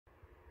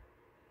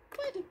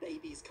Where do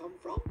babies come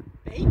from?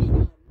 Baby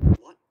gun.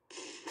 What?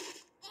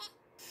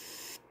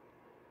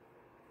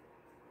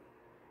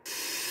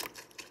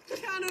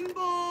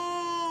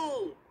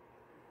 Cannonball!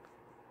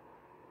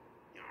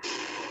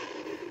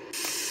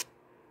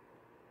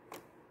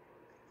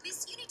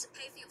 Miss, you need to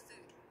pay for your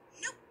food.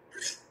 Nope.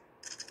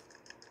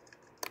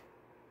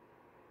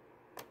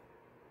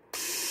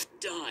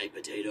 Die,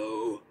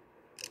 potato.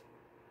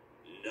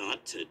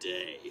 Not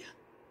today.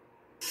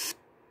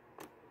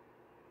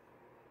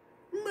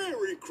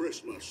 Merry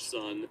Christmas,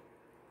 Son.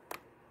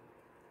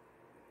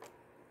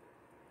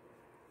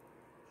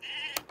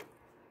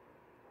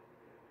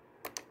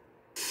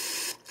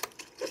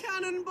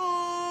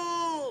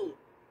 Cannonball!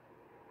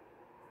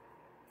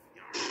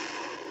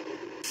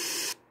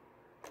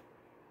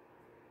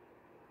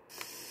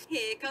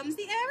 Here comes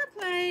the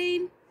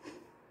aeroplane.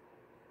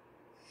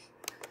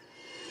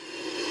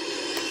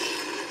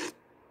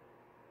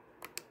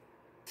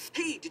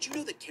 Hey, did you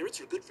know that carrots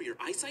are good for your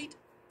eyesight?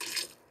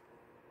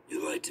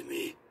 You lied to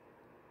me.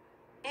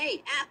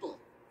 Hey, apple,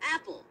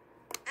 apple,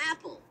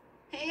 apple.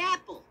 Hey,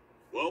 apple.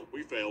 Well,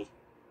 we failed.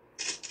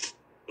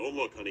 Don't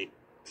look, honey.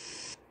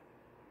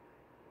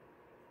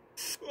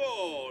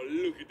 Oh,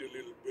 look at the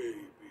little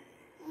baby.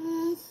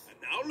 And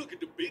now look at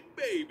the big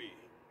baby.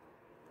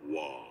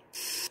 Wow.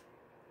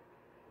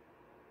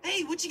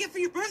 Hey, what'd you get for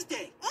your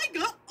birthday? I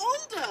got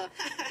older.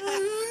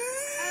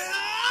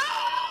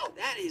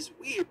 That is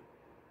weird.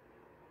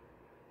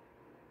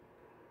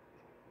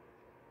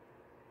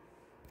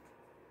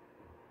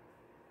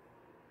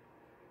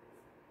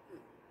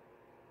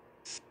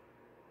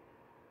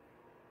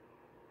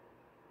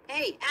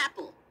 Hey,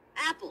 apple,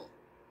 apple,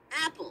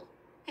 apple.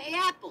 Hey,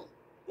 apple.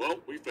 Well,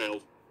 we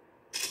failed.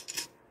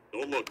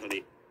 Don't look,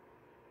 honey.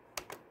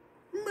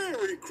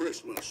 Merry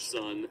Christmas,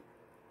 Son.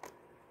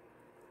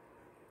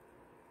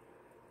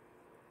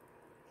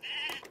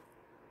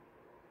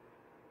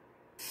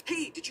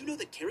 Hey, did you know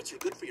that carrots are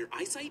good for your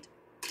eyesight?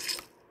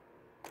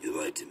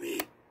 You lied to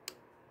me.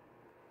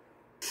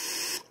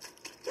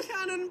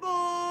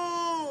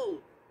 Cannonball!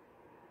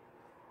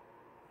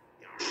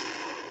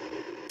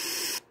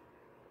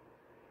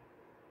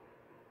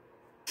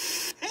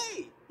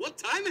 Hey, what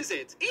time is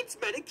it? It's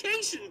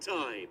medication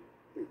time!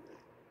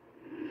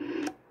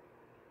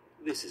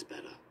 This is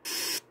better.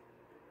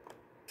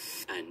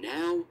 And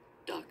now,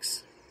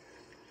 ducks.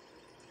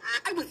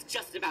 I was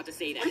just about to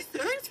say that. Are you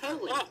serious?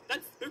 Totally. Oh,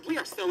 we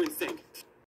are so in sync.